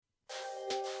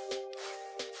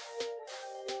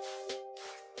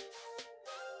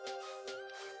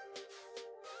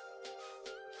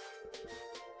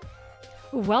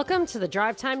Welcome to the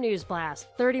Drive Time News Blast.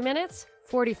 30 minutes,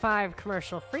 45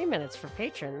 commercial-free minutes for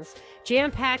patrons.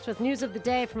 Jam-packed with news of the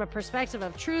day from a perspective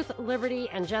of truth, liberty,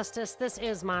 and justice. This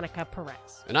is Monica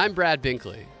Perez. And I'm Brad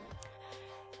Binkley.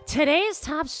 Today's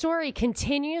top story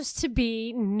continues to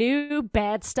be new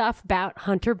bad stuff about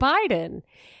Hunter Biden.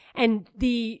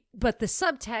 But the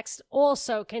subtext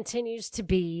also continues to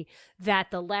be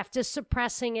that the left is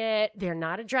suppressing it. They're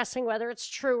not addressing whether it's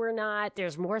true or not.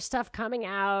 There's more stuff coming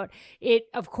out. It,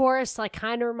 of course,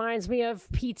 kind of reminds me of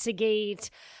Pizzagate,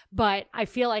 but I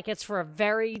feel like it's for a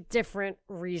very different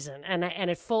reason. And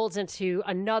it folds into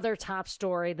another top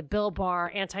story, the Bill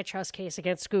Barr antitrust case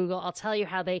against Google. I'll tell you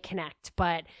how they connect,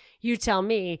 but you tell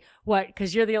me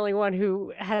because you're the only one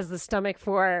who has the stomach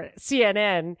for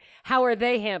CNN. How are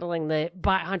they handling the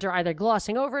Hunter, either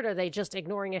glossing over it or are they just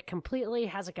ignoring it completely?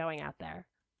 How's it going out there?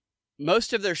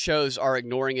 Most of their shows are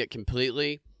ignoring it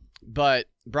completely, but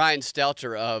Brian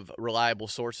Stelter of Reliable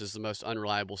Sources, the most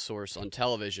unreliable source on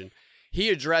television, he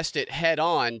addressed it head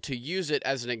on to use it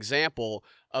as an example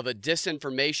of a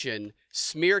disinformation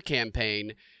smear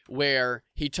campaign where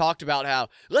he talked about how,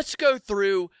 let's go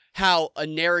through how a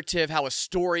narrative, how a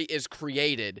story is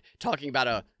created, talking about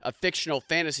a fictional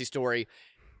fantasy story.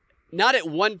 Not at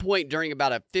one point during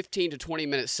about a 15 to 20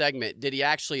 minute segment did he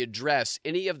actually address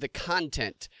any of the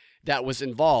content that was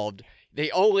involved. They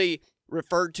only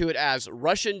referred to it as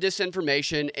Russian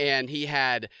disinformation, and he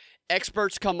had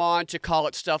experts come on to call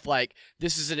it stuff like,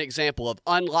 this is an example of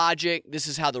unlogic, this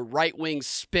is how the right wing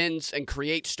spins and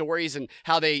creates stories, and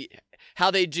how they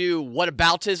do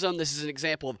whataboutism. This is an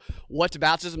example of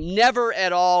whataboutism. Never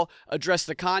at all address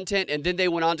the content. And then they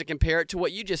went on to compare it to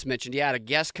what you just mentioned. You had a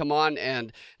guest come on,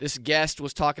 and this guest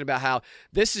was talking about how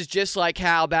this is just like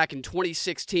how back in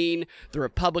 2016, the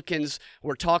Republicans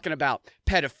were talking about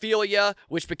pedophilia,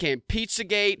 which became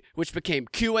Pizzagate, which became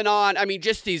QAnon. I mean,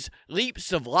 just these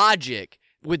leaps of logic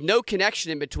with no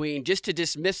connection in between, just to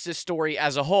dismiss this story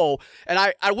as a whole. And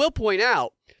I will point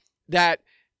out that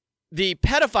the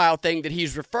pedophile thing that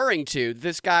he's referring to,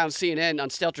 this guy on CNN on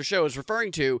Stelter Show is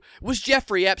referring to, was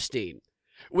Jeffrey Epstein,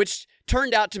 which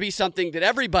turned out to be something that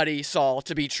everybody saw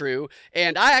to be true.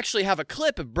 And I actually have a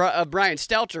clip of Brian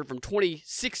Stelter from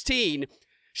 2016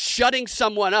 shutting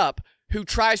someone up who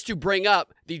tries to bring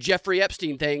up the Jeffrey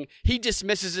Epstein thing. He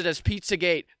dismisses it as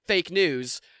Pizzagate fake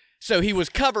news. So he was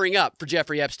covering up for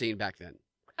Jeffrey Epstein back then.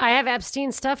 I have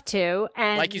Epstein stuff too.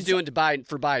 And like he's doing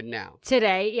for Biden now.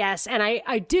 Today, yes. And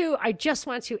I just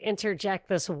want to interject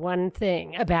this one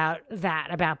thing about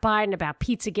Biden, about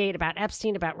Pizzagate, about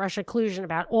Epstein, about Russia collusion,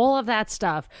 about all of that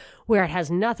stuff where it has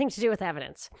nothing to do with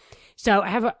evidence. So I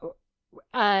have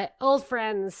old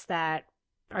friends that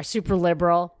are super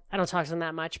liberal. I don't talk to them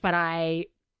that much, but I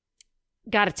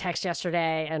got a text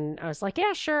yesterday and I was like,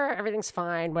 yeah, sure, everything's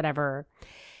fine, whatever.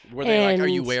 Were they like, are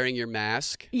you wearing your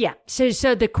mask? Yeah. So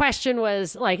the question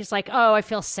was it's like, oh, I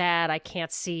feel sad. I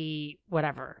can't see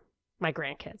whatever, my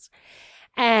grandkids.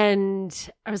 And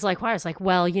I was like, why? I was like,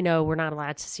 well, we're not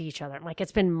allowed to see each other. I'm like,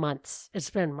 it's been months.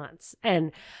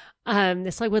 And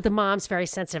it's like, well, the mom's very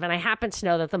sensitive. And I happen to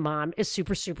know that the mom is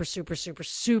super, super, super, super,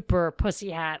 super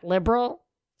pussy hat liberal,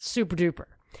 super duper.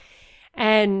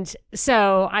 And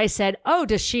so I said, oh,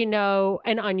 does she know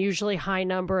an unusually high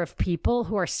number of people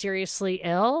who are seriously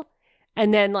ill?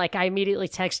 And then I immediately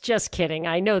text, just kidding.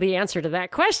 I know the answer to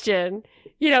that question,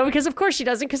 because of course she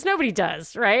doesn't, because nobody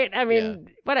does, right? I mean,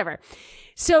 Whatever.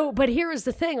 So, but here is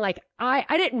the thing, I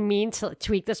didn't mean to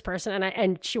tweak this person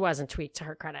and she wasn't tweaked, to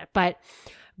her credit, but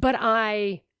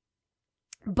I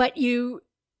knew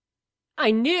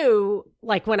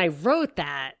when I wrote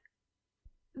that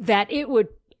it would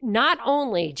not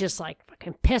only just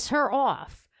fucking piss her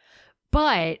off,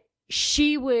 but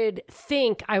she would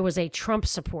think I was a Trump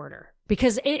supporter,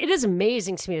 because it is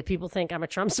amazing to me that people think I'm a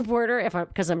Trump supporter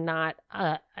because I'm not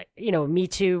a Me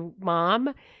Too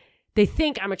mom. They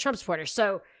think I'm a Trump supporter.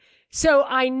 So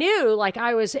I knew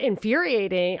I was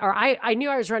infuriating, or I knew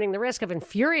I was running the risk of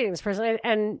infuriating this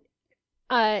person.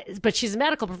 But she's a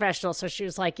medical professional. So she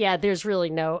was like, yeah, there's really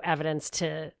no evidence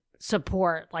to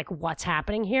support what's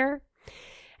happening here.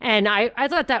 And I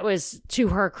thought that was to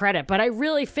her credit, but I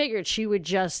really figured she would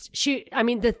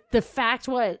the fact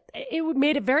was, it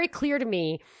made it very clear to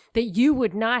me that you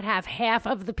would not have half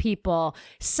of the people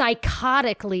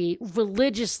psychotically,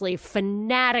 religiously,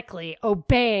 fanatically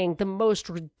obeying the most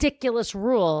ridiculous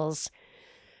rules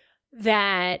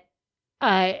that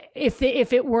if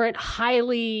it weren't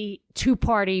highly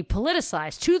two-party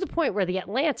politicized, to the point where The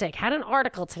Atlantic had an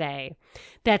article today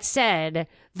that said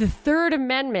the Third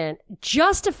Amendment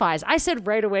justifies. I said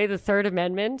right away the Third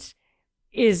Amendment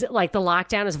is the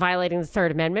lockdown is violating the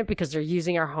Third Amendment because they're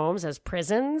using our homes as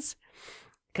prisons.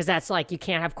 because that's like, you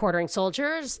can't have quartering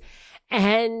soldiers.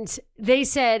 And they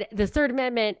said the Third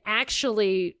Amendment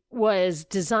actually was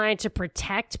designed to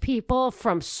protect people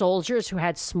from soldiers who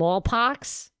had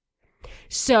smallpox.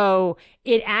 So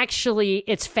it actually,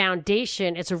 its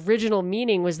foundation, its original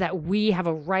meaning was that we have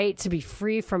a right to be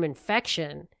free from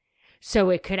infection. So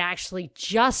it could actually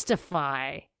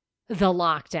justify the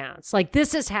lockdowns. Like,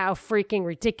 this is how freaking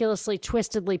ridiculously,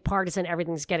 twistedly partisan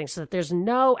everything's getting, so that there's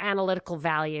no analytical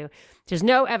value. There's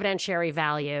no evidentiary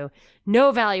value,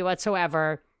 no value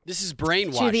whatsoever. This is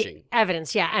brainwashing. To the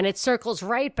evidence, yeah. And it circles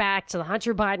right back to the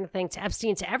Hunter Biden thing, to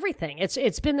Epstein, to everything.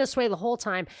 It's been this way the whole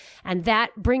time. And that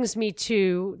brings me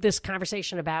to this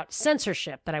conversation about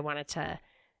censorship that I wanted to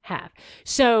have.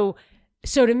 So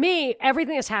to me,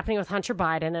 everything that's happening with Hunter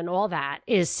Biden and all that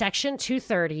is Section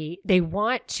 230. They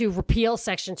want to repeal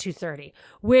Section 230,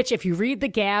 which, if you read the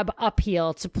Gab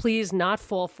appeal, to please not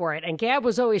fall for it. And Gab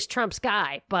was always Trump's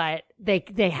guy, but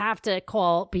they have to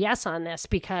call BS on this,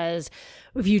 because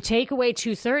if you take away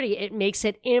 230, it makes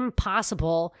it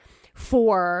impossible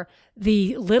for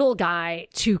the little guy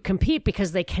to compete,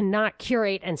 because they cannot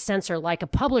curate and censor like a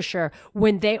publisher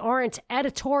when they aren't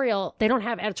editorial. They don't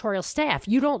have editorial staff.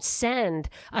 You don't send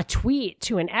a tweet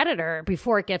to an editor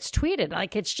before it gets tweeted.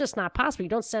 Like, it's just not possible. You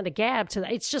don't send a Gab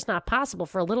it's just not possible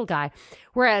for a little guy.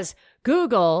 Whereas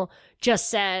Google just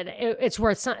said it's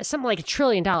worth something like $1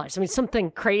 trillion. I mean,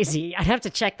 something crazy. I'd have to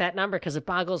check that number because it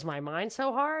boggles my mind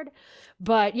so hard.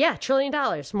 But yeah, $1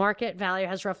 trillion. Market value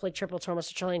has roughly tripled to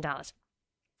almost $1 trillion.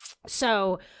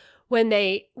 So when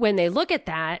they look at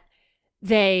that,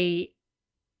 but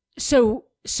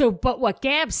what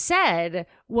Gab said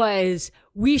was,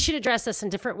 we should address this in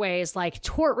different ways, like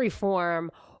tort reform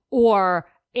or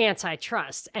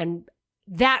antitrust. And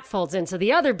that folds into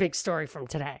the other big story from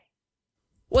today.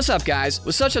 What's up, guys?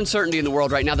 With such uncertainty in the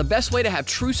world right now, the best way to have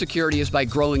true security is by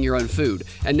growing your own food.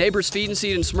 And Neighbors Feed and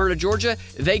Seed in Smyrna, Georgia,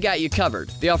 they got you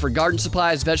covered. They offer garden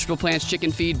supplies, vegetable plants, chicken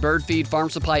feed, bird feed, farm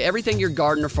supply, everything your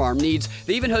garden or farm needs.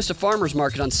 They even host a farmer's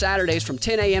market on Saturdays from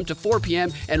 10 a.m. to 4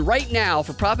 p.m. And right now,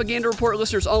 for Propaganda Report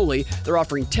listeners only, they're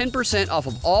offering 10% off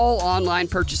of all online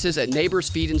purchases at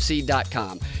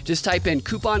neighborsfeedandseed.com. Just type in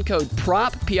coupon code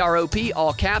PROP, P-R-O-P,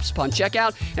 all caps, upon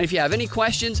checkout. And if you have any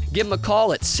questions, give them a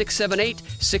call at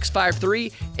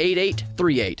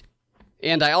 678-653-8838.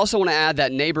 And I also want to add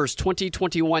that Neighbors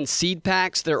 2021 seed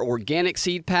packs, their organic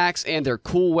seed packs, and their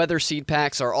cool weather seed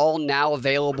packs are all now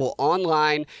available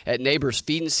online at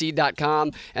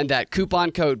neighborsfeedandseed.com. And that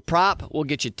coupon code PROP will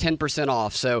get you 10%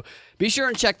 off. So be sure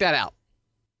and check that out.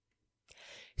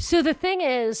 So the thing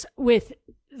is, with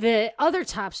the other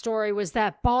top story was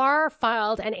that Barr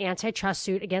filed an antitrust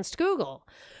suit against Google.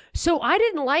 So I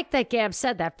didn't like that Gab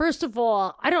said that. First of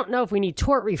all, I don't know if we need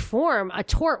tort reform. A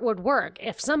tort would work.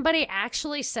 If somebody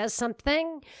actually says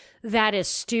something that is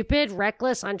stupid,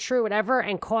 reckless, untrue, whatever,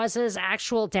 and causes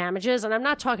actual damages, and I'm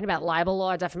not talking about libel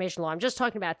law, defamation law, I'm just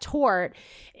talking about tort.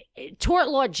 Tort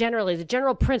law generally, the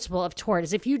general principle of tort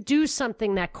is if you do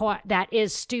something that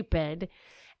is stupid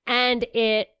and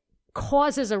it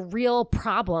causes a real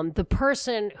problem, the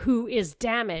person who is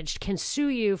damaged can sue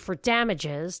you for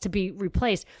damages to be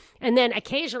replaced. And then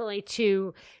occasionally,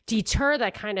 to deter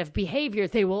that kind of behavior,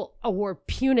 they will award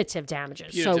punitive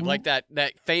damages. Punitive, like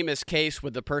that famous case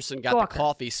where the person got the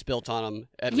coffee spilt on them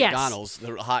at McDonald's,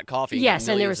 the hot coffee, yes,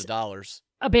 and there was of dollars.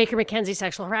 A Baker McKenzie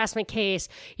sexual harassment case.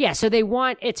 Yeah, so they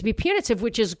want it to be punitive,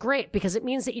 which is great because it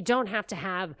means that you don't have to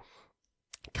have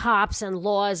cops and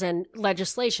laws and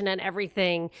legislation and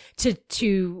everything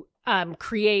to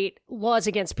create laws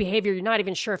against behavior you're not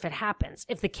even sure if it happens.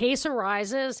 If the case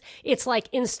arises, it's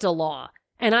like insta law.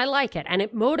 And I like it. And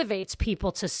it motivates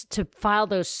people to file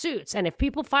those suits. And if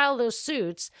people file those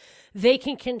suits, they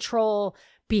can control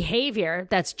behavior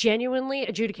that's genuinely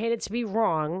adjudicated to be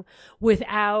wrong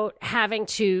without having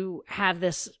to have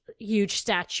this huge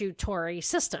statutory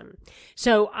system.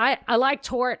 So I like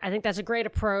tort. I think that's a great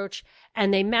approach.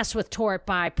 And they mess with tort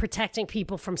by protecting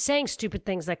people from saying stupid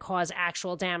things that cause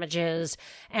actual damages.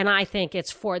 And I think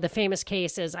it's for the famous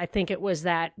cases. I think it was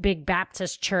that big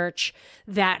Baptist church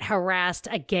that harassed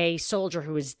a gay soldier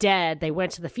who was dead. They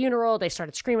went to the funeral. They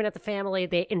started screaming at the family.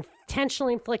 They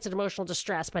intentionally inflicted emotional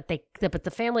distress, but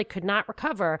the family could not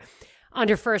recover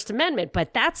under First Amendment.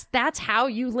 But that's how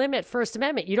you limit First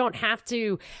Amendment. You don't have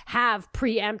to have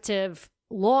preemptive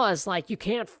laws like you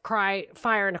can't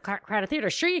fire in a crowded theater.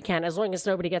 Sure you can, as long as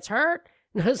nobody gets hurt,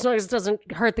 as long as it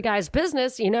doesn't hurt the guy's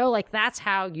business, like that's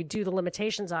how you do the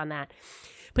limitations on that.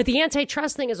 But the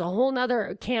antitrust thing is a whole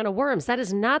nother can of worms. That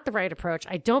is not the right approach.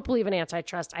 I don't believe in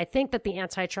antitrust. I think that the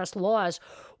antitrust laws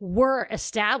were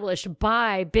established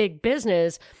by big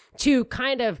business to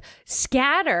kind of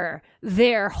scatter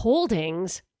their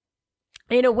holdings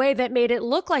in a way that made it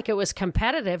look like it was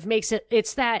competitive.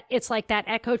 It's like that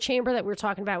echo chamber that we were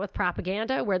talking about with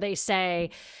propaganda, where they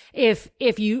say if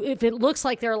it looks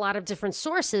like there are a lot of different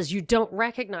sources, you don't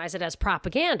recognize it as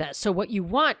propaganda. So what you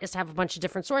want is to have a bunch of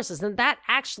different sources, and that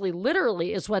actually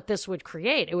literally is what this would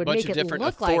create. It would make it look like different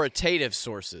authoritative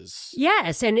sources.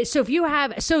 Yes, and so if you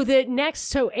have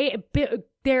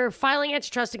they're filing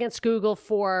antitrust against Google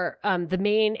for the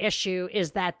main issue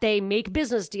is that they make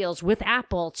business deals with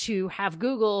Apple to have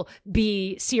Google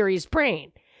be Siri's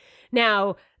brain.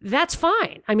 Now, that's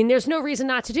fine. I mean, there's no reason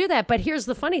not to do that. But here's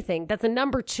the funny thing, that the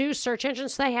number 2 search engine,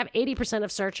 so they have 80%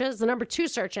 of searches. The number 2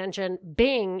 search engine,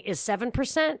 Bing, is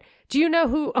 7%. Do you know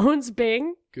who owns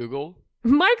Bing? Google?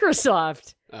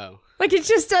 Microsoft. Oh. Like, it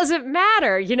just doesn't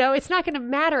matter, it's not going to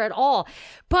matter at all.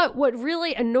 But what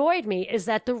really annoyed me is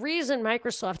that the reason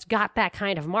Microsoft got that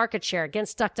kind of market share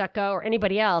against DuckDuckGo or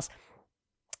anybody else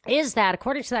is that,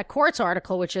 according to that Quartz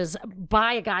article, which is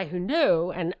by a guy who knew,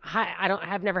 and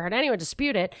I've never heard anyone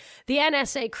dispute it, the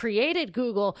NSA created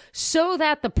Google so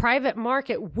that the private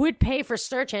market would pay for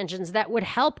search engines that would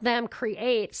help them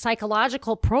create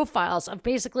psychological profiles of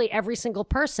basically every single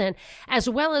person, as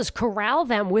well as corral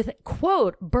them with,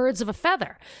 quote, birds of a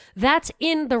feather. That's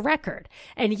in the record.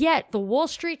 And yet the Wall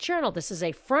Street Journal, this is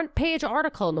a front page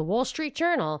article in the Wall Street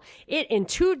Journal, it in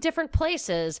 2 different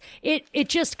places, it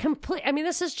just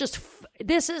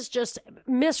this is just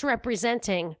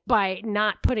misrepresenting by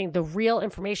not putting the real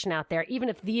information out there. Even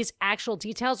if these actual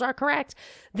details are correct,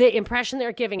 the impression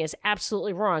they're giving is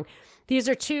absolutely wrong. These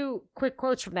are 2 quick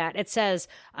quotes from that. It says,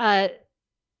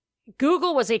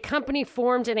 Google was a company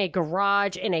formed in a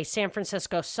garage in a San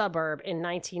Francisco suburb in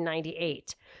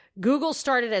 1998. Google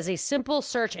started as a simple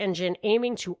search engine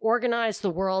aiming to organize the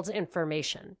world's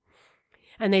information.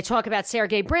 And they talk about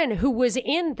Sergey Brin, who was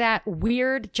in that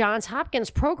weird Johns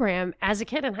Hopkins program as a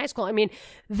kid in high school. I mean,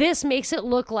 this makes it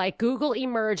look like Google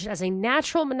emerged as a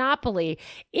natural monopoly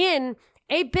in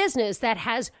a business that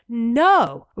has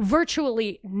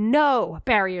virtually no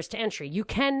barriers to entry. You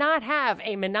cannot have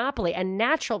a monopoly, a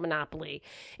natural monopoly,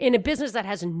 in a business that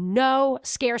has no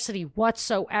scarcity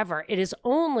whatsoever. It is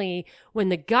only when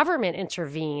the government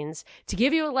intervenes to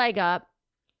give you a leg up.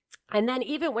 And then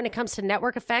even when it comes to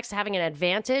network effects, having an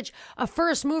advantage, a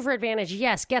first mover advantage,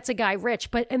 yes, gets a guy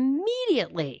rich, but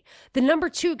immediately the number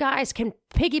 2 guys can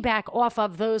piggyback off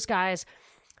of those guys'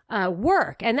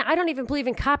 work. And I don't even believe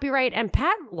in copyright and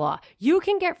patent law. You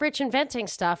can get rich inventing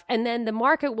stuff, and then the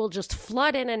market will just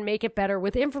flood in and make it better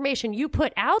with information you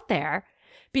put out there,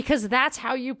 because that's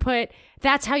how you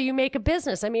make a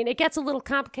business. I mean, it gets a little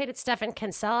complicated. Stefan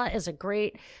Kinsella is a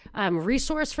great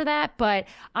resource for that. But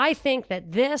I think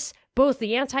that both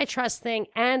the antitrust thing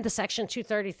and the Section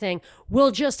 230 thing,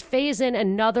 will just phase in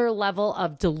another level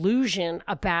of delusion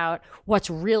about what's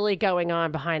really going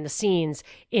on behind the scenes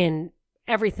in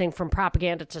everything from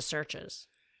propaganda to searches.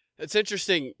 It's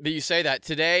interesting that you say that.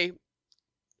 Today,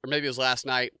 or maybe it was last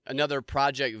night, another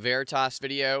Project Veritas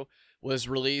video was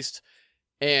released.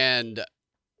 And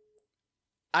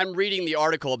I'm reading the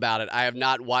article about it. I have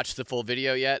not watched the full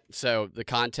video yet, so the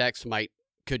context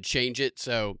could change it.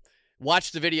 So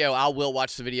watch the video. I will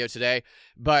watch the video today.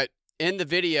 But in the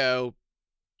video,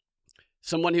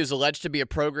 someone who's alleged to be a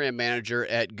program manager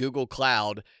at Google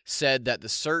Cloud said that the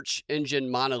search engine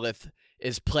monolith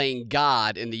is playing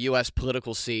God in the U.S.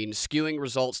 political scene, skewing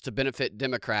results to benefit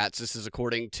Democrats. This is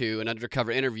according to an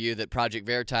undercover interview that Project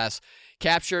Veritas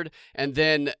captured. And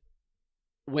then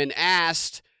when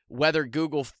asked whether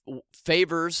Google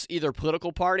favors either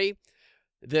political party,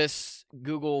 this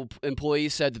Google employee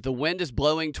said that the wind is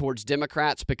blowing towards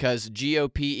Democrats because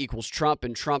GOP equals Trump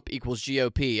and Trump equals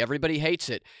GOP. Everybody hates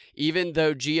it. Even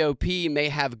though GOP may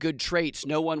have good traits,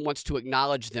 no one wants to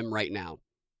acknowledge them right now.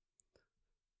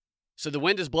 So the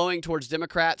wind is blowing towards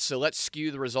Democrats, so let's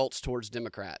skew the results towards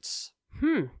Democrats.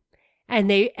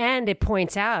 And it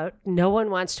points out no one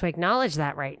wants to acknowledge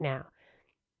that right now.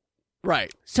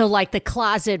 Right. So like the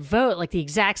closet vote, like the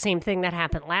exact same thing that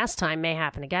happened last time may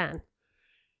happen again.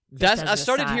 I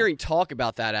started hearing talk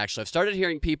about that, actually. I've started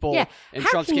hearing people in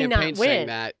Trump's campaign saying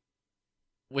that,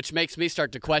 which makes me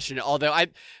start to question it. Although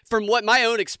from what my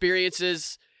own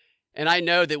experiences, and I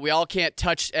know that we all can't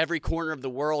touch every corner of the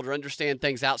world or understand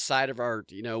things outside of our,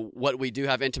 what we do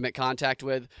have intimate contact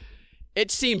with, it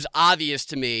seems obvious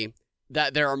to me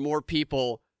that there are more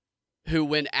people who,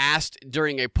 when asked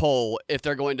during a poll if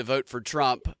they're going to vote for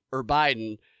Trump or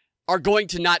Biden, are going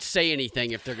to not say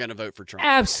anything if they're going to vote for Trump.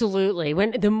 Absolutely.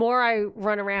 The more I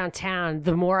run around town,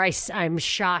 the more I'm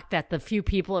shocked that the few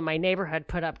people in my neighborhood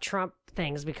put up Trump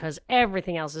things because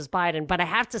everything else is Biden. But I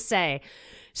have to say,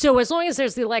 so as long as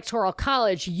there's the Electoral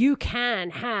College, you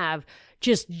can have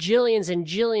just jillions and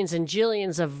jillions and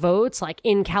jillions of votes like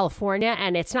in California,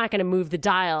 and it's not going to move the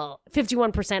dial.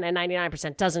 51% and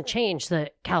 99% doesn't change the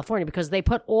California because they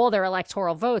put all their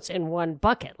electoral votes in one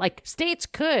bucket. Like states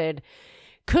could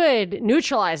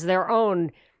neutralize their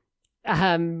own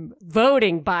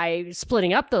voting by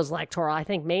splitting up those electoral. I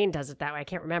think Maine does it that way. I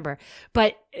can't remember.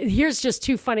 But here's just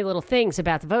two funny little things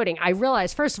about the voting. I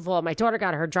realized, first of all, my daughter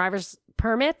got her driver's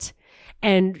permit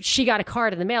and she got a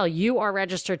card in the mail. You are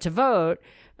registered to vote.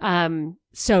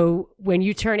 So when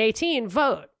you turn 18,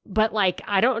 vote. But like,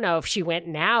 I don't know if she went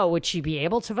now, would she be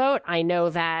able to vote? I know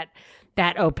that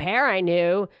au pair I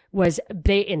knew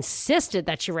they insisted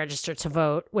that she registered to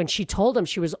vote when she told them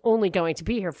she was only going to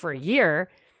be here for a year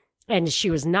and she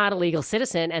was not a legal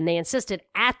citizen. And they insisted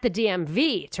at the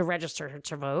DMV to register her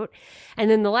to vote.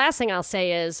 And then the last thing I'll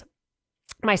say is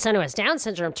my son who has Down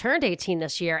syndrome turned 18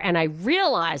 this year. And I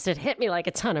realized it hit me like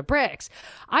a ton of bricks.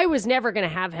 I was never going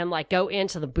to have him like go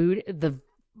into the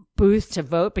booth to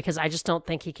vote because I just don't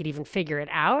think he could even figure it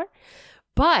out.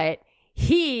 But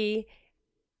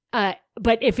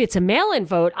but if it's a mail-in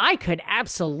vote, I could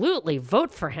absolutely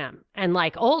vote for him. And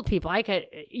like old people,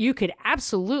 you could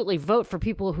absolutely vote for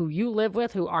people who you live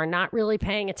with who are not really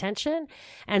paying attention.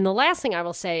 And the last thing I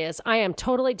will say is I am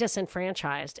totally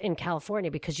disenfranchised in California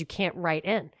because you can't write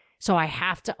in. So I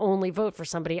have to only vote for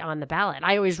somebody on the ballot.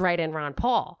 I always write in Ron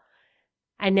Paul.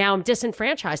 And now I'm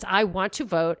disenfranchised. I want to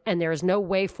vote, and there is no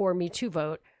way for me to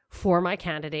vote for my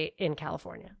candidate in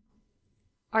California.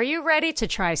 Are you ready to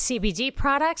try CBD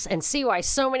products and see why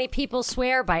so many people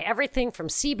swear by everything from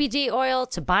CBD oil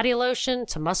to body lotion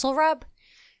to muscle rub?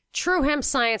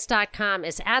 TrueHempScience.com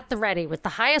is at the ready with the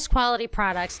highest quality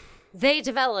products they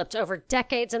developed over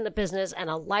decades in the business and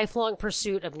a lifelong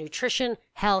pursuit of nutrition,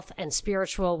 health, and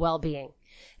spiritual well-being.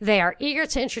 They are eager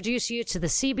to introduce you to the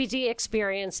CBD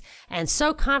experience and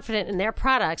so confident in their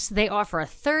products, they offer a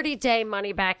 30-day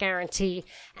money-back guarantee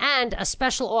and a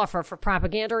special offer for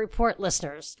Propaganda Report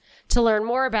listeners. To learn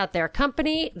more about their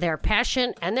company, their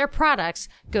passion, and their products,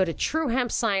 go to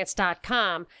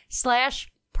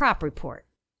truehempscience.com/propreport.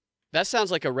 That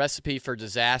sounds like a recipe for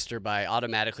disaster by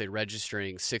automatically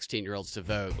registering 16-year-olds to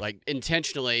vote. Like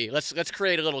intentionally, let's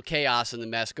create a little chaos in the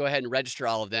mess. Go ahead and register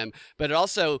all of them. But it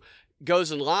also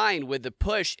goes in line with the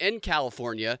push in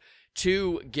California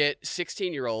to get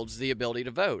 16-year-olds the ability to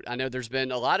vote. I know there's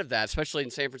been a lot of that, especially in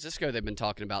San Francisco. They've been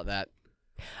talking about that.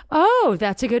 Oh,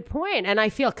 that's a good point. And I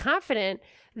feel confident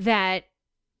that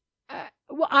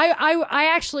I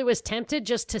actually was tempted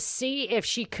just to see if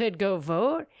she could go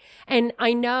vote. And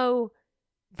I know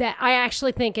that I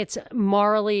actually think it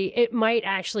might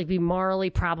actually be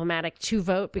morally problematic to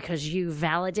vote because you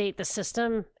validate the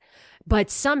system.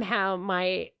 But somehow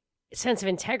my sense of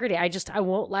integrity, I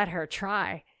won't let her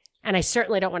try. And I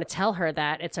certainly don't want to tell her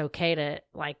that it's okay to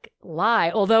like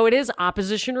lie, although it is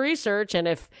opposition research. And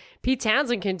if Pete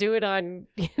Townsend can do it on,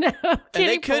 and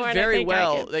they could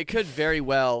very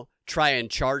well try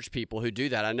and charge people who do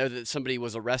that. I know that somebody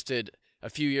was arrested a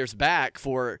few years back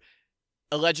for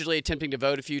allegedly attempting to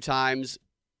vote a few times.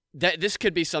 That this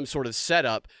could be some sort of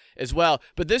setup as well.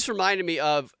 But this reminded me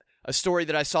of a story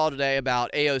that I saw today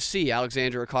about AOC,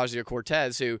 Alexandria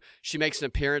Ocasio-Cortez, who she makes an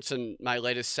appearance in my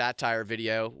latest satire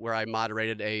video where I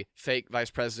moderated a fake vice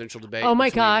presidential debate. Oh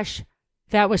my gosh.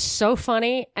 That was so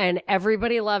funny and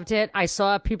everybody loved it. I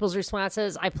saw people's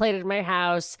responses. I played it in my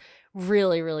house.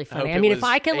 Really, really funny. I mean, if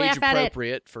I can laugh at it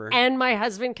and my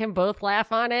husband can both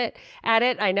laugh at it,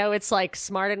 I know it's like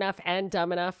smart enough and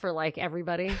dumb enough for like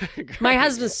everybody. My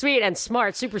husband's sweet and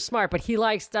smart, super smart, but he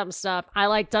likes dumb stuff. I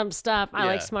like dumb stuff. I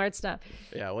like smart stuff.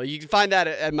 Yeah, well, you can find that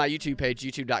at my YouTube page,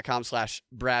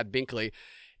 youtube.com/Brad Binkley.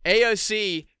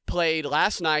 AOC played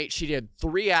last night. She did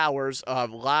 3 hours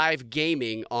of live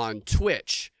gaming on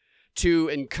Twitch to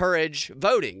encourage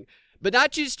voting. But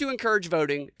not just to encourage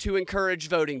voting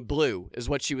blue is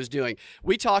what she was doing.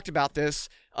 We talked about this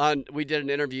we did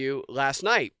an interview last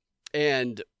night,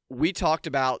 and we talked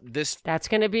about this. That's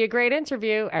going to be a great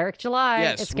interview, Eric July.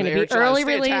 Yes, it's going to be early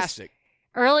release.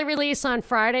 Early release on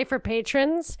Friday for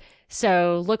patrons.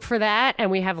 So look for that.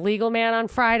 And we have Legal Man on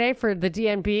Friday for the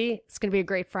DNB. It's going to be a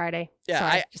great Friday.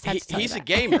 Yeah, he's a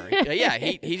gamer. Yeah,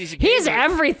 he's a gamer. He's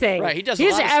everything. Right, he does a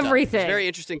lot of everything. Stuff. It's a very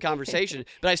interesting conversation.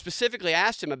 But I specifically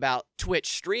asked him about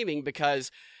Twitch streaming because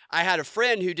I had a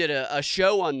friend who did a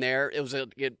show on there. It was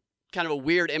kind of a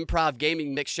weird improv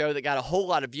gaming mix show that got a whole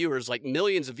lot of viewers, like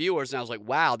millions of viewers. And I was like,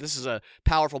 wow, this is a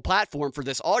powerful platform for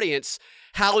this audience.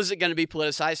 How is it going to be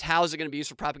politicized? How is it going to be used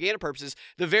for propaganda purposes?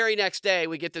 The very next day,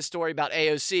 we get this story about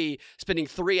AOC spending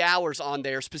 3 hours on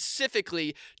there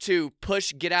specifically to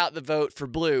push get out the vote for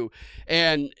blue.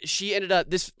 And she ended up,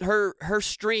 her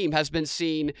stream has been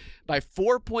seen by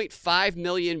 4.5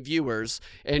 million viewers.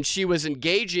 And she was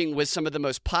engaging with some of the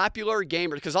most popular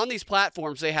gamers, because on these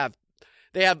platforms, they have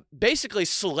basically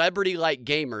celebrity-like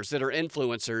gamers that are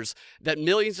influencers that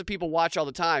millions of people watch all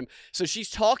the time. So she's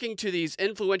talking to these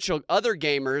influential other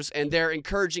gamers, and they're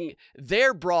encouraging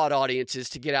their broad audiences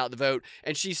to get out the vote.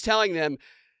 And she's telling them,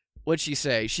 what'd she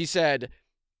say? She said,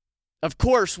 of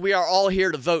course, we are all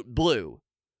here to vote blue.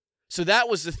 So that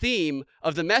was the theme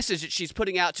of the message that she's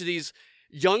putting out to these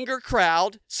younger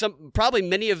crowd, probably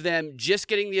many of them just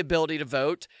getting the ability to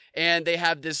vote, and they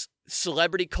have this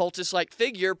celebrity cultist-like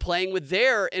figure playing with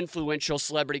their influential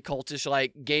celebrity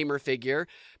cultist-like gamer figure,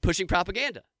 pushing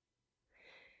propaganda.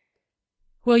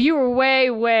 Well, you were way,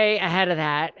 way ahead of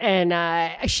that.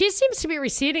 And she seems to be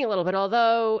receding a little bit,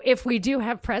 although if we do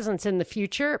have presidents in the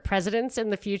future,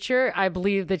 I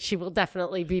believe that she will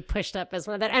definitely be pushed up as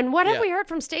one of that. And what have we heard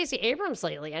from Stacey Abrams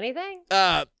lately? Anything?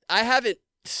 I haven't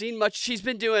seen much. She's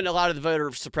been doing a lot of the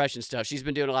voter suppression stuff. She's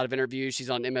been doing a lot of interviews. She's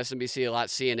on MSNBC, a lot,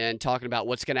 CNN, talking about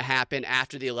what's going to happen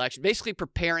after the election, basically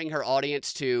preparing her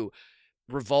audience to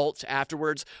revolt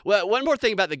afterwards. Well, one more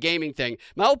thing about the gaming thing.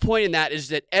 My whole point in that is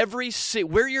that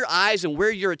where your eyes and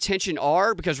where your attention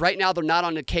are, because right now they're not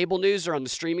on the cable news or on the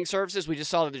streaming services. We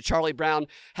just saw that the Charlie Brown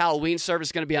Halloween service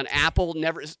is going to be on Apple.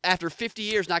 Never, after 50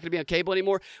 years, not going to be on cable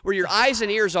anymore. Where your eyes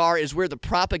and ears are is where the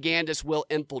propagandists will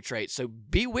infiltrate. So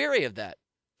be wary of that.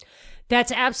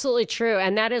 That's absolutely true.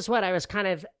 And that is what I was kind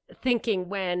of thinking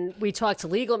when we talked to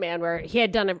Legal Man, where he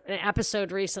had done an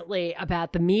episode recently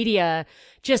about the media.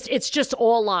 It's just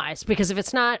all lies, because if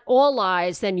it's not all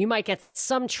lies, then you might get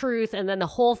some truth and then the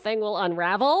whole thing will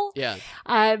unravel. Yeah.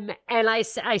 And I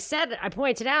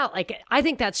pointed out, like, I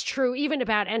think that's true even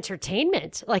about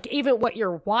entertainment. Like, even what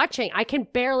you're watching, I can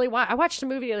barely watch. I watched a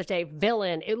movie the other day,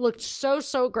 Villain. It looked so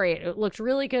great. It looked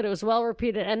really good. It was well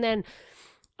repeated. And then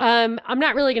I'm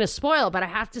not really going to spoil, but I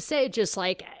have to say, just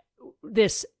like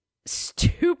this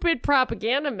stupid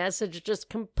propaganda message just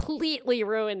completely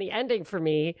ruined the ending for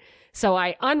me. So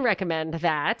I unrecommend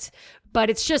that. But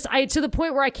it's just, to the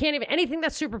point where I can't even, anything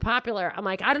that's super popular, I'm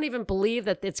like, I don't even believe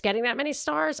that it's getting that many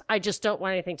stars. I just don't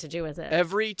want anything to do with it.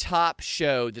 Every top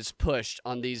show that's pushed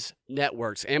on these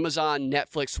networks, Amazon,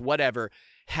 Netflix, whatever,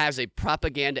 has a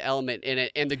propaganda element in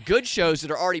it. And the good shows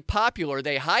that are already popular,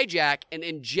 they hijack and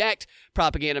inject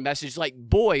propaganda message, like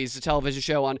Boys, the television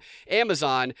show on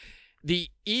Amazon. The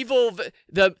evil,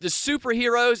 the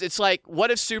superheroes, it's like, what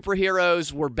if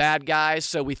superheroes were bad guys?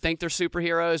 So we think they're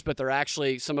superheroes, but they're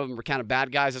actually, some of them are kind of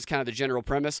bad guys. That's kind of the general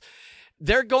premise.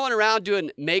 They're going around doing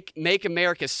make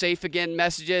America safe again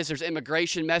messages. There's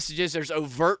immigration messages. There's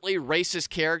overtly racist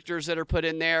characters that are put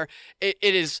in there. It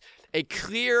is a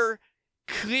clear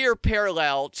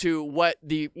parallel to what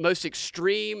the most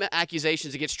extreme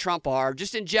accusations against Trump are,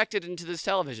 just injected into this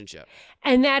television show.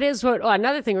 And that is what,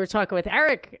 another thing we were talking with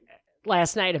Eric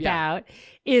last night about,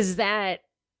 is that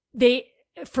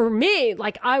for me,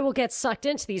 like, I will get sucked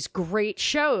into these great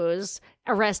shows,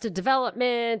 Arrested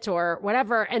Development or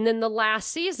whatever, and then the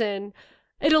last season,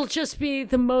 it'll just be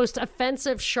the most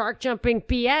offensive shark jumping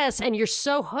BS, and you're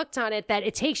so hooked on it that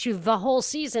it takes you the whole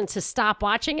season to stop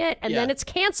watching it, and then it's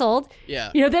canceled. Yeah.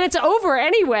 Then it's over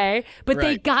anyway, but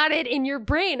they got it in your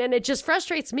brain, and it just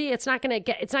frustrates me. It's not going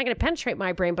to penetrate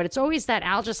my brain, but it's always that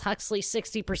Aldous Huxley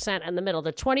 60% in the middle,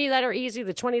 the 20 that are easy,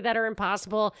 the 20 that are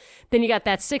impossible. Then you got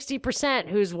that 60%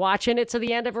 who's watching it to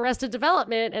the end of Arrested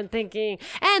Development and thinking,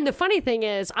 and the funny thing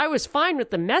is, I was fine with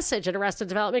the message at Arrested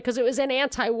Development because it was an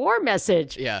anti-war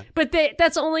message. Yeah. But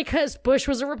that's only because Bush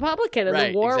was a Republican and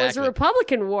the war was a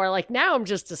Republican war. Like, now I'm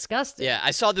just disgusted. Yeah,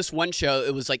 I saw this one show.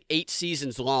 It was like 8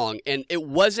 seasons long, and it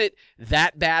wasn't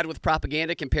that bad with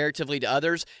propaganda comparatively to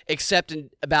others, except in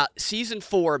about season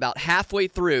 4, about halfway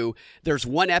through, there's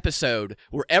one episode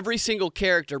where every single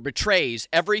character betrays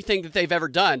everything that they've ever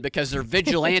done because they're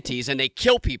vigilantes and they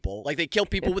kill people. Like, they kill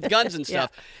people with guns and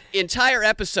stuff. Entire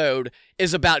episode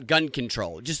is about gun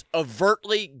control, just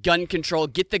overtly gun control.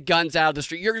 Get the guns out of the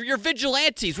street. You're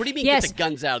vigilantes. What do you mean get the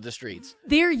guns out of the streets?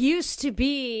 There used to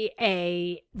be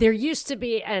and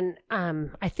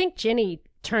I think Ginny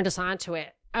turned us on to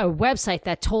it, a website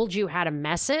that told you how to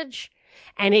message.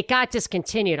 and it got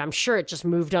discontinued. I'm sure it just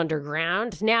moved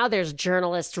underground. Now there's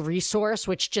Journalist Resource,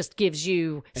 which just gives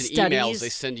you and studies. Emails, they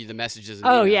send you the messages. And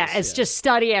oh, emails. Yeah. It's just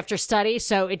study after study.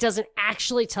 So it doesn't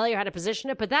actually tell you how to position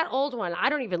it. But that old one, I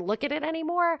don't even look at it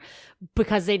anymore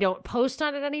because they don't post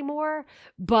on it anymore.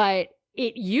 But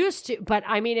it used to. But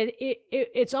I mean,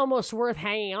 it's almost worth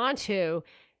hanging on to,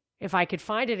 if I could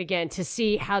find it again, to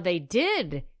see how they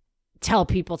did tell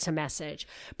people to message.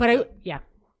 But yeah,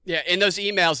 in those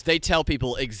emails, they tell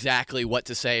people exactly what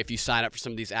to say. If you sign up for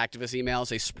some of these activist emails,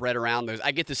 they spread around those.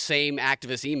 I get the same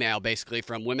activist email basically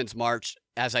from Women's March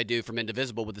as I do from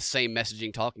Indivisible with the same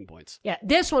messaging talking points. Yeah,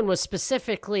 this one was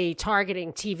specifically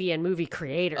targeting TV and movie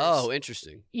creators. Oh,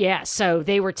 interesting. Yeah, so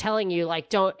they were telling you,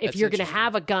 like, if you're going to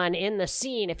have a gun in the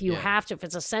scene, if you have to, if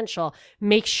it's essential,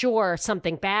 make sure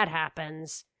something bad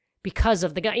happens because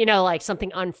of the gun, like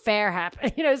something unfair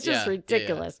happened. It's just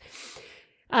ridiculous.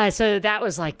 So that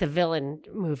was like the villain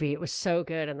movie. It was so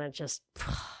good. And then just,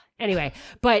 anyway.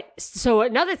 But so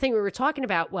another thing we were talking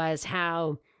about was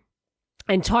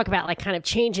and talk about like kind of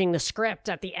changing the script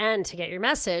at the end to get your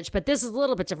message. But this is a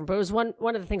little bit different. But it was one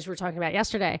of the things we were talking about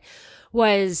yesterday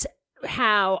was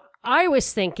how I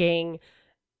was thinking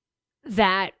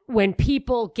that when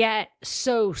people get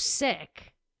so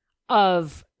sick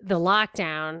of the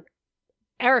lockdown,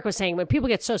 Eric was saying when people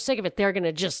get so sick of it, they're going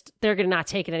to not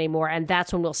take it anymore. And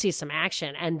that's when we'll see some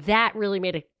action. And that really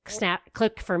made a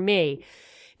click for me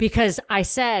because I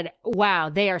said, wow,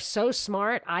 they are so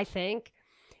smart. I think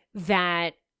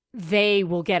that they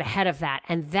will get ahead of that.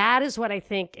 And that is what I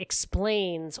think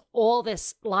explains all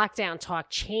this lockdown talk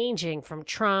changing from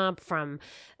Trump, from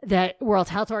the World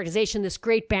Health Organization, this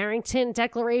Great Barrington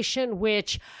Declaration,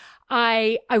 which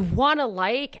I want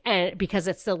to and because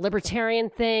it's the libertarian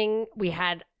thing. We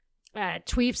had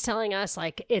tweets telling us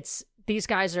like these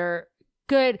guys are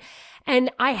good.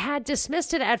 And I had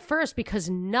dismissed it at first because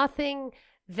nothing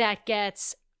that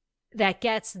gets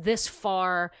this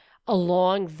far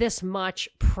along this much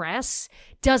press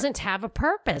doesn't have a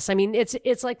purpose. I mean,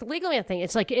 it's like the legal man thing.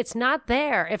 It's like, it's not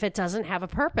there if it doesn't have a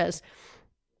purpose.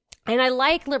 And I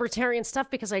like libertarian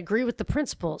stuff because I agree with the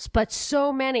principles, but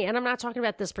so many, and I'm not talking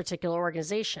about this particular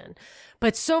organization,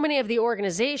 but so many of the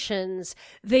organizations,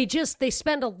 they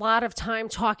spend a lot of time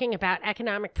talking about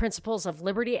economic principles of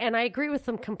liberty, and I agree with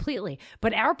them completely.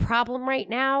 But our problem right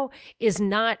now is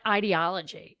not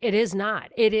ideology. It is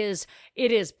not. It is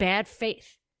bad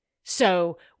faith.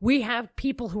 So we have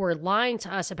people who are lying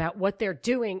to us about what they're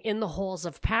doing in the halls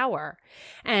of power.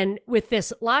 And with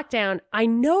this lockdown, I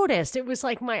noticed it was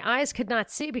like my eyes could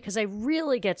not see because I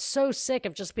really get so sick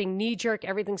of just being knee-jerk.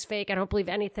 Everything's fake. I don't believe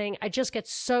anything. I just get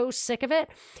so sick of it.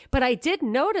 But I did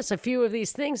notice a few of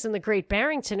these things in the Great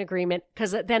Barrington Agreement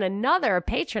because then another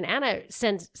patron, Anna,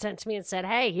 sent to me and said,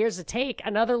 hey, here's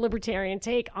another libertarian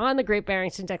take on the Great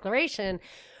Barrington Declaration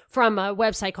from a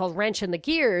website called Wrench in the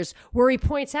Gears, where he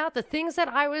points out the things that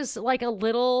I was like a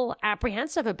little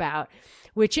apprehensive about,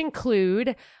 which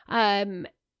include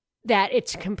that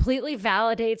it completely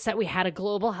validates that we had a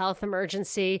global health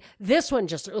emergency. This one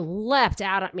just leapt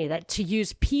out at me, that to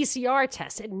use PCR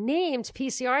tests. It named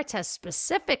PCR tests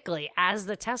specifically as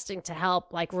the testing to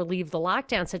help like relieve the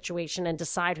lockdown situation and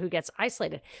decide who gets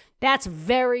isolated. That's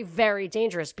very, very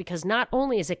dangerous because not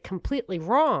only is it completely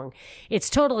wrong,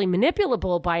 it's totally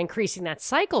manipulable by increasing that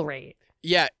cycle rate.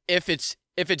 Yeah, if it's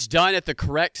done at the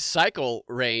correct cycle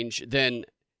range, then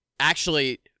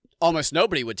actually almost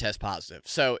nobody would test positive.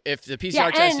 So if the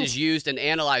PCR test is used and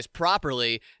analyzed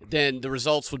properly, then the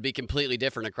results would be completely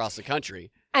different across the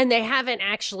country. And they haven't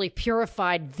actually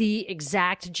purified the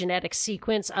exact genetic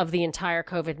sequence of the entire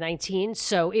COVID-19.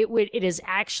 So it is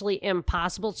actually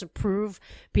impossible to prove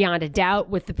beyond a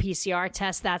doubt with the PCR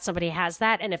test that somebody has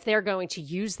that. And if they're going to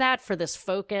use that for this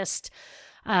focused,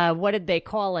 what did they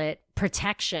call it?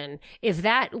 Protection. If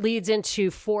that leads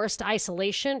into forced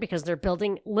isolation because they're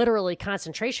building literally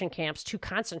concentration camps to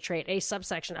concentrate a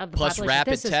subsection of the population. Plus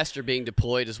rapid tests are being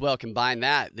deployed as well. Combine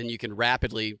that, then you can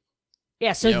rapidly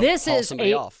this is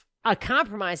off. A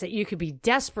compromise that you could be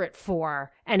desperate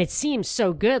for, and it seems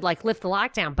so good, like lift the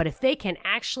lockdown. But if they can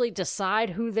actually decide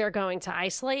who they're going to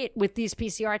isolate with these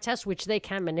PCR tests, which they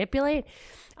can manipulate,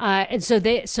 so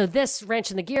this wrench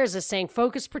in the gears is saying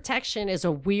focused protection is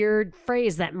a weird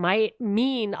phrase that might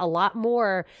mean a lot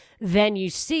more than you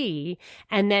see,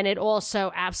 and then it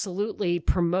also absolutely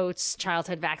promotes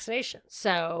childhood vaccination.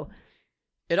 So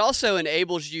it also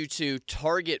enables you to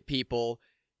target people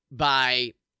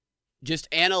by just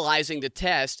analyzing the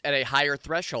test at a higher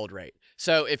threshold rate.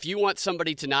 So if you want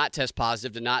somebody to not test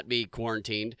positive, to not be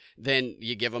quarantined, then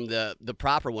you give them the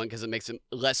proper one because it makes it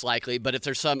less likely. But if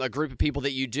there's a group of people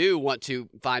that you do want to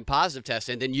find positive tests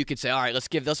in, then you could say, all right, let's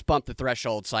bump the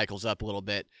threshold cycles up a little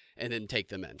bit and then take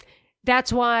them in.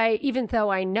 That's why, even though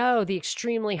I know the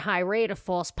extremely high rate of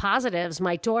false positives,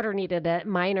 my daughter needed a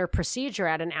minor procedure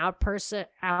at an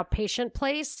outpatient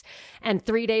place. And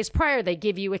 3 days prior, they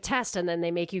give you a test and then they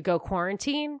make you go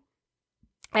quarantine.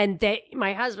 And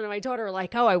my husband and my daughter are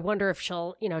like, oh, I wonder if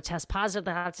she'll, test positive.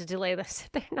 They'll have to delay this.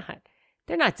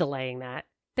 They're not delaying that.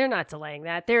 They're not delaying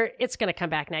that. It's going to come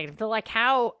back negative. They're like,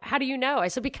 how do you know? I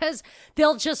said, because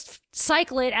they'll just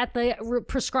cycle it at the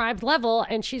prescribed level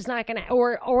and she's not going to,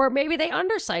 or maybe they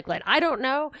undercycle it. I don't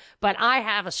know, but I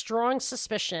have a strong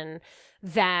suspicion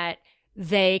that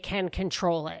they can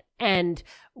control it. And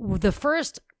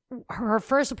her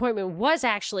first appointment was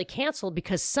actually canceled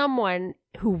because someone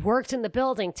who worked in the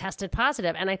building tested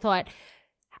positive. And I thought,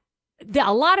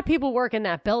 a lot of people work in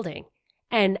that building.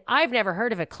 And I've never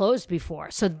heard of it closed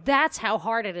before. So that's how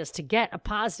hard it is to get a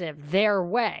positive their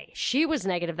way. She was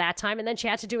negative that time, and then she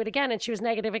had to do it again, and she was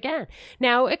negative again.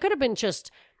 Now, it could have been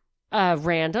just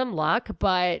random luck,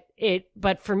 but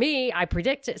for me, I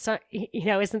predict it. So,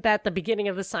 isn't that the beginning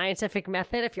of the scientific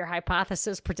method? If your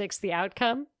hypothesis predicts the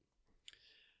outcome?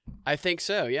 I think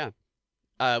so, yeah.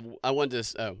 I wanted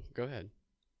to... go ahead.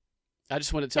 I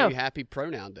just want to tell you happy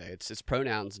pronoun day. It's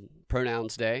pronouns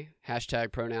day.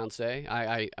 Hashtag pronouns day.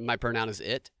 My pronoun is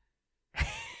it.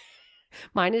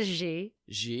 Mine is G.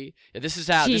 G. Yeah, this is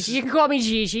how. You can call me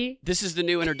Gigi. This is the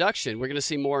new introduction. We're going to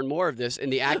see more and more of this in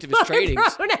the activist trainings. My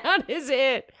pronoun is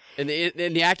it. In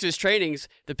the activist trainings,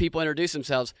 the people introduce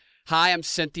themselves. Hi, I'm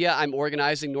Cynthia. I'm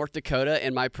organizing North Dakota,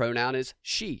 and my pronoun is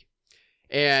she.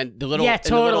 And the little,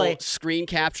 the little screen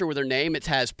capture with her name, it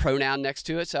has pronoun next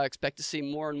to it. So I expect to see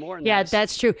more and more. Yeah,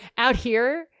 that's true. Out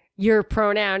here, your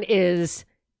pronoun is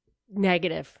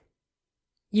negative.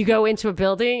 You go into a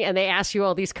building and they ask you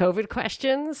all these COVID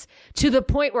questions to the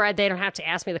point where they don't have to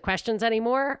ask me the questions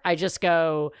anymore. I just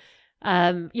go,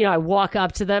 I walk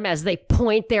up to them as they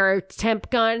point their temp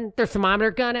gun, their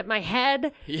thermometer gun at my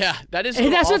head. Yeah, that is.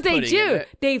 And that's what they do.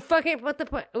 They fucking put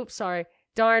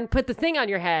put the thing on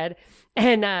your head.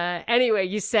 And anyway,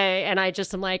 you say, and I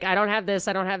just am like, I don't have this,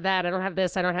 I don't have that, I don't have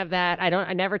this, I don't have that. I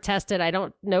never tested. I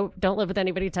don't live with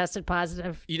anybody tested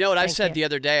positive. You know what I said the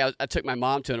other day? I took my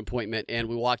mom to an appointment and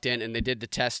we walked in and they did the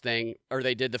test thing or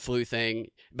they did the flu thing.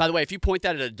 By the way, if you point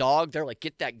that at a dog, they're like,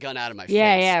 get that gun out of my face.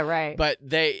 Yeah, right. But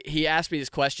he asked me these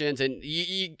questions and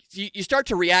you start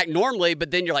to react normally,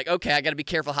 but then you're like, okay, I got to be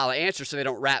careful how I answer so they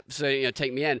don't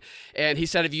take me in. And he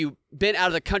said, have you been out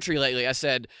of the country lately? I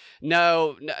said,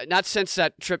 no, not since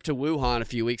that trip to Wuhan a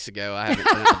few weeks ago. I haven't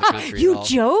been out of the country at all. You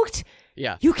joked?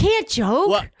 Yeah. You can't joke.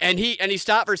 Well, and he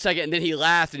stopped for a second and then he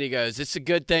laughed and he goes, it's a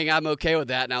good thing I'm okay with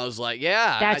that. And I was like,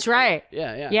 yeah. That's right.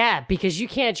 Yeah. Yeah, because you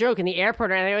can't joke in the airport.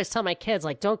 And I always tell my kids,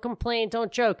 like, don't complain,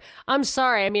 don't joke. I'm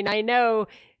sorry. I mean, I know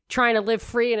trying to live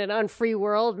free in an unfree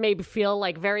world may feel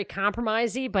like very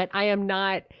compromisey, but I'm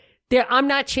not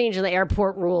changing the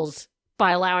airport rules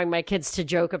by allowing my kids to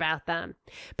joke about them.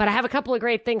 But I have a couple of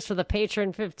great things for the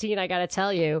Patron 15, I got to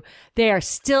tell you. They are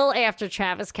still after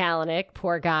Travis Kalanick,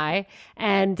 poor guy.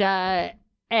 And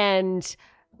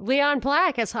Leon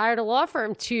Black has hired a law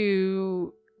firm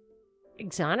to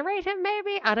exonerate him,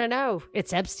 maybe? I don't know.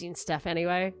 It's Epstein stuff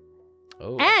anyway.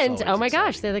 And, oh my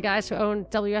gosh, they're the guys who own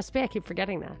WSB. I keep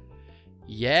forgetting that.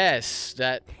 Yes,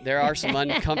 that there are some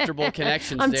uncomfortable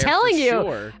connections I'm there telling you,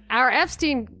 sure. Our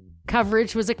Epstein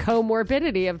coverage was a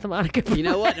comorbidity of the Monica Brooks. You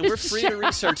know what? And we're free to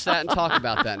research that and talk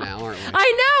about that now, aren't we?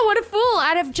 I know. What a fool.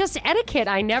 Out of just etiquette,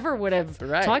 I never would have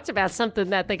talked about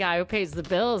something that the guy who pays the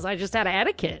bills. I just had an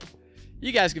etiquette.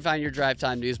 You guys can find your Drive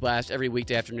Time News Blast every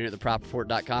weekday afternoon at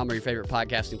thepropreport.com or your favorite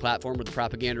podcasting platform with the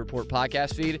Propaganda Report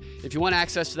podcast feed. If you want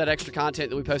access to that extra content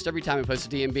that we post every time we post a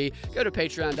DNB, go to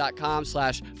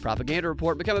patreon.com/propaganda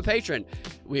report. Become a patron.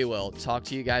 We will talk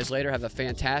to you guys later. Have a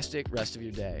fantastic rest of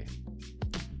your day.